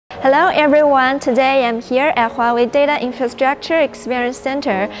Hello everyone, today I'm here at Huawei Data Infrastructure Experience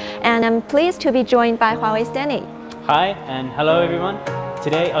Center and I'm pleased to be joined by Huawei's Danny. Hi and hello everyone.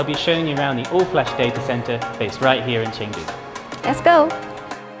 Today I'll be showing you around the all-flash data center based right here in Chengdu. Let's go!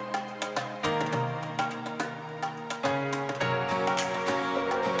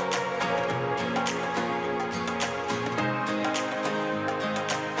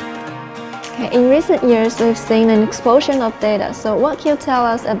 In recent years, we've seen an explosion of data. So what can you tell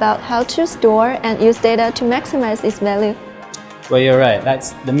us about how to store and use data to maximize its value? Well, you're right.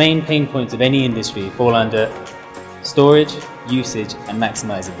 That's the main pain points of any industry fall under storage, usage, and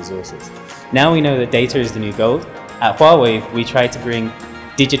maximizing resources. Now we know that data is the new gold. At Huawei, we try to bring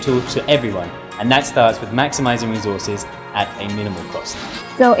digital to everyone, and that starts with maximizing resources at a minimal cost.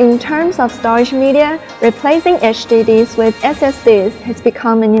 So in terms of storage media, replacing HDDs with SSDs has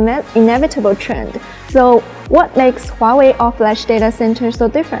become an inevitable trend. So what makes Huawei all-flash data center so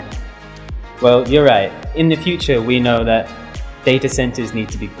different? Well, you're right. In the future, we know that data centers need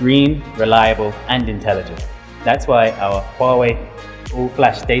to be green, reliable, and intelligent. That's why our Huawei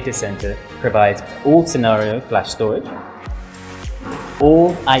all-flash data center provides all-scenario flash storage,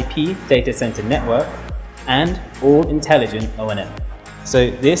 all IP data center network, and all intelligent O&M.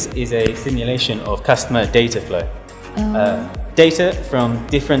 So this is a simulation of customer data flow. Data from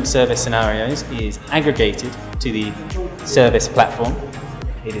different service scenarios is aggregated to the service platform.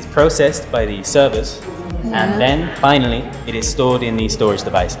 It is processed by the servers, and then finally it is stored in the storage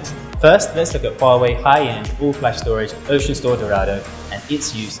devices. First, let's look at Huawei high-end all-flash storage Ocean Store Dorado and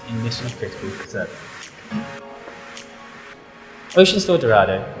its use in mission-critical service. Ocean Store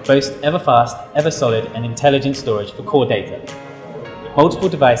Dorado boasts ever-fast, ever-solid and intelligent storage for core data. Multiple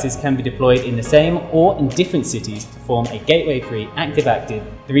devices can be deployed in the same or in different cities to form a gateway-free active-active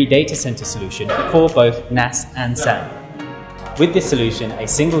 3 data center solution for both NAS and SAN. With this solution, a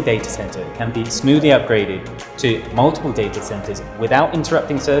single data center can be smoothly upgraded to multiple data centers without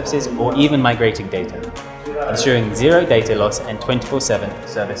interrupting services or even migrating data, ensuring zero data loss and 24/7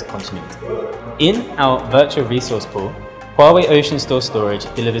 service continuity. In our virtual resource pool, Huawei Ocean Store Storage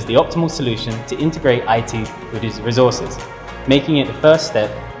delivers the optimal solution to integrate IT with its resources, making it the first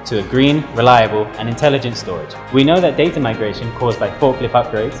step to a green, reliable, and intelligent storage. We know that data migration caused by forklift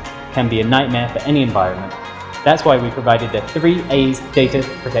upgrades can be a nightmare for any environment. That's why we provided the 3 A's data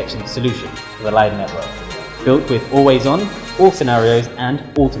protection solution for the live network, built with always on, all scenarios, and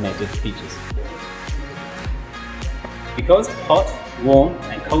automated features. Because hot, warm,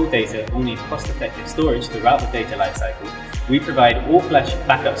 and cold data all need cost-effective storage throughout the data lifecycle, we provide all-flash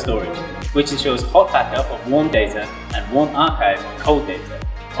backup storage, which ensures hot backup of warm data and warm archive of cold data,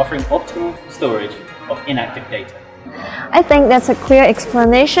 offering optimal storage of inactive data. I think that's a clear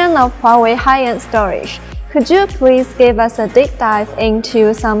explanation of Huawei high-end storage. Could you please give us a deep dive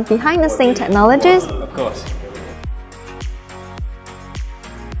into some behind-the-scenes technologies? Of course.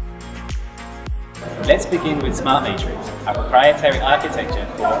 Let's begin with Smart Matrix, our proprietary architecture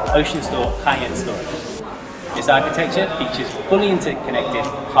for Ocean Store high-end storage. This architecture features fully interconnected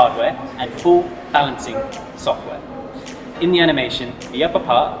hardware and full balancing software. In the animation, the upper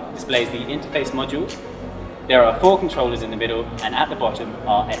part displays the interface modules. There are 4 controllers in the middle, and at the bottom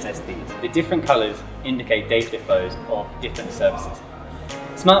are SSDs. The different colors indicate data flows of different services.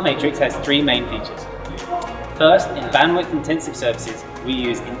 Smart Matrix has 3 main features. First, in bandwidth-intensive services, we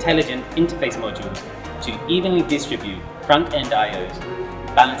use intelligent interface modules to evenly distribute front-end I/Os,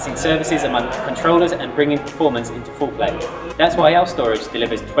 balancing services among controllers and bringing performance into full play. That's why our storage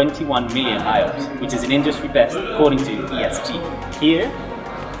delivers 21 million I/Os, which is an industry best according to ESG. Here,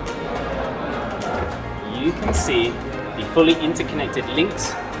 you can see the fully interconnected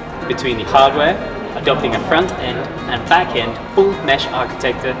links between the hardware, adopting a front-end and back-end full mesh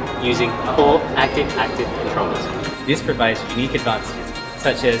architecture using 4 active-active controllers. This provides unique advantages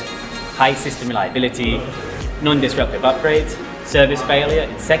such as high system reliability, non-disruptive upgrades, service failure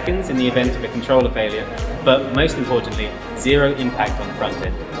in seconds in the event of a controller failure, but most importantly, zero impact on the front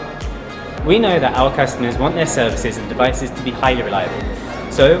end. We know that our customers want their services and devices to be highly reliable.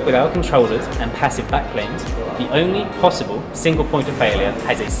 So with our controllers and passive backplanes, the only possible single point of failure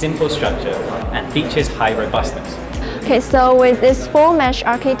has a simple structure and features high robustness. Okay, so with this full mesh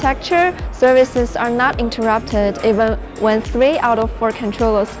architecture, services are not interrupted even when 3 out of 4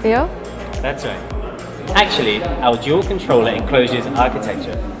 controllers fail? That's right. Actually, our dual controller enclosures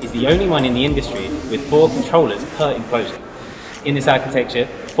architecture is the only one in the industry with 4 controllers per enclosure. In this architecture,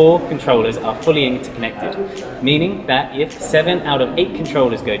 4 controllers are fully interconnected, meaning that if 7 out of 8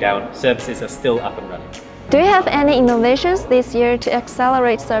 controllers go down, services are still up and running. Do you have any innovations this year to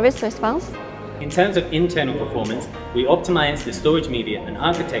accelerate service response? In terms of internal performance, We optimized the storage media and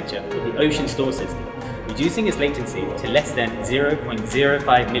architecture of the Ocean Store system, reducing its latency to less than 0.05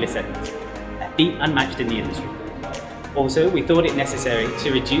 milliseconds, a feat unmatched in the industry. Also, we thought it necessary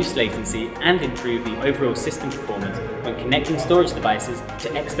to reduce latency and improve the overall system performance when connecting storage devices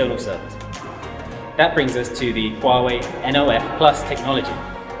to external servers. That brings us to the Huawei NOF Plus technology,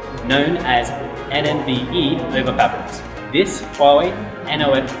 known as NNVE over fabrics. This Huawei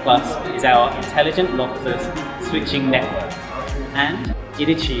NOF Plus is our intelligent lossless switching network, and it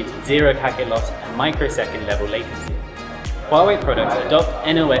achieves zero packet loss and microsecond level latency. Huawei products adopt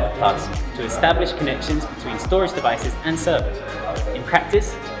NOF Plus to establish connections between storage devices and servers. In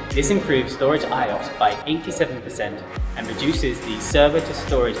practice, this improves storage IOPS by 87% and reduces the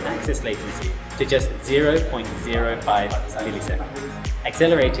server-to-storage access latency to just 0.05 milliseconds,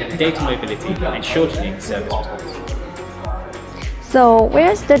 accelerating data mobility and shortening service response. So,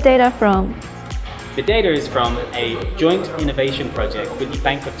 where's the data from? The data is from a joint innovation project with the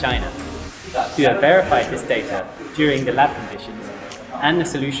Bank of China, who have verified this data during the lab conditions, and the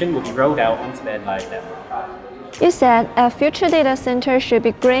solution will be rolled out onto their live network. You said a future data center should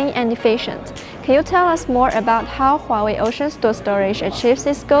be green and efficient. Can you tell us more about how Huawei Ocean Store Storage achieves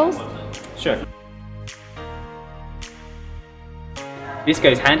its goals? Sure. This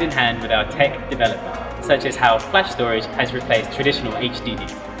goes hand in hand with our tech development, such as how flash storage has replaced traditional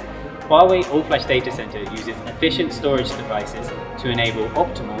HDDs. Huawei All-Flash Data Center uses efficient storage devices to enable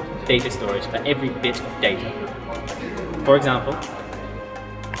optimal data storage for every bit of data. For example,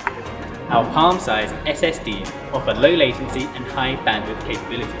 our palm-sized SSDs offer low latency and high bandwidth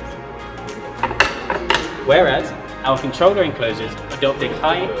capabilities, whereas our controller enclosures adopt a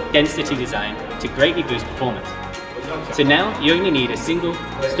high-density design to greatly boost performance. So now you only need a single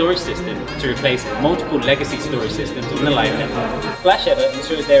storage system to replace multiple legacy storage systems on the live network. FlashEver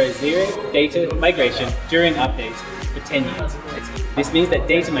ensures there is zero data migration during updates for 10 years. This means that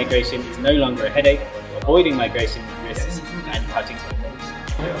data migration is no longer a headache, avoiding migration risks and cutting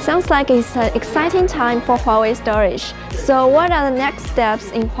costs. Sounds like it's an exciting time for Huawei storage. So what are the next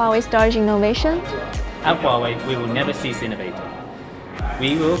steps in Huawei storage innovation? At Huawei, we will never cease innovating.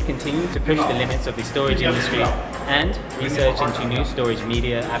 We will continue to push the limits of the storage industry and research into new storage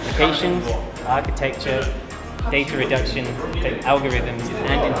media applications, architecture, data reduction, algorithms,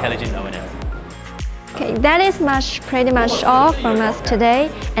 and intelligent O&M. Okay, that is pretty much all from us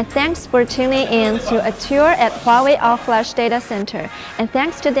today, and thanks for tuning in to a tour at Huawei All-Flash Data Center, and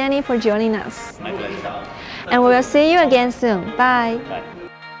thanks to Danny for joining us. My pleasure. And we will see you again soon. Bye. Bye.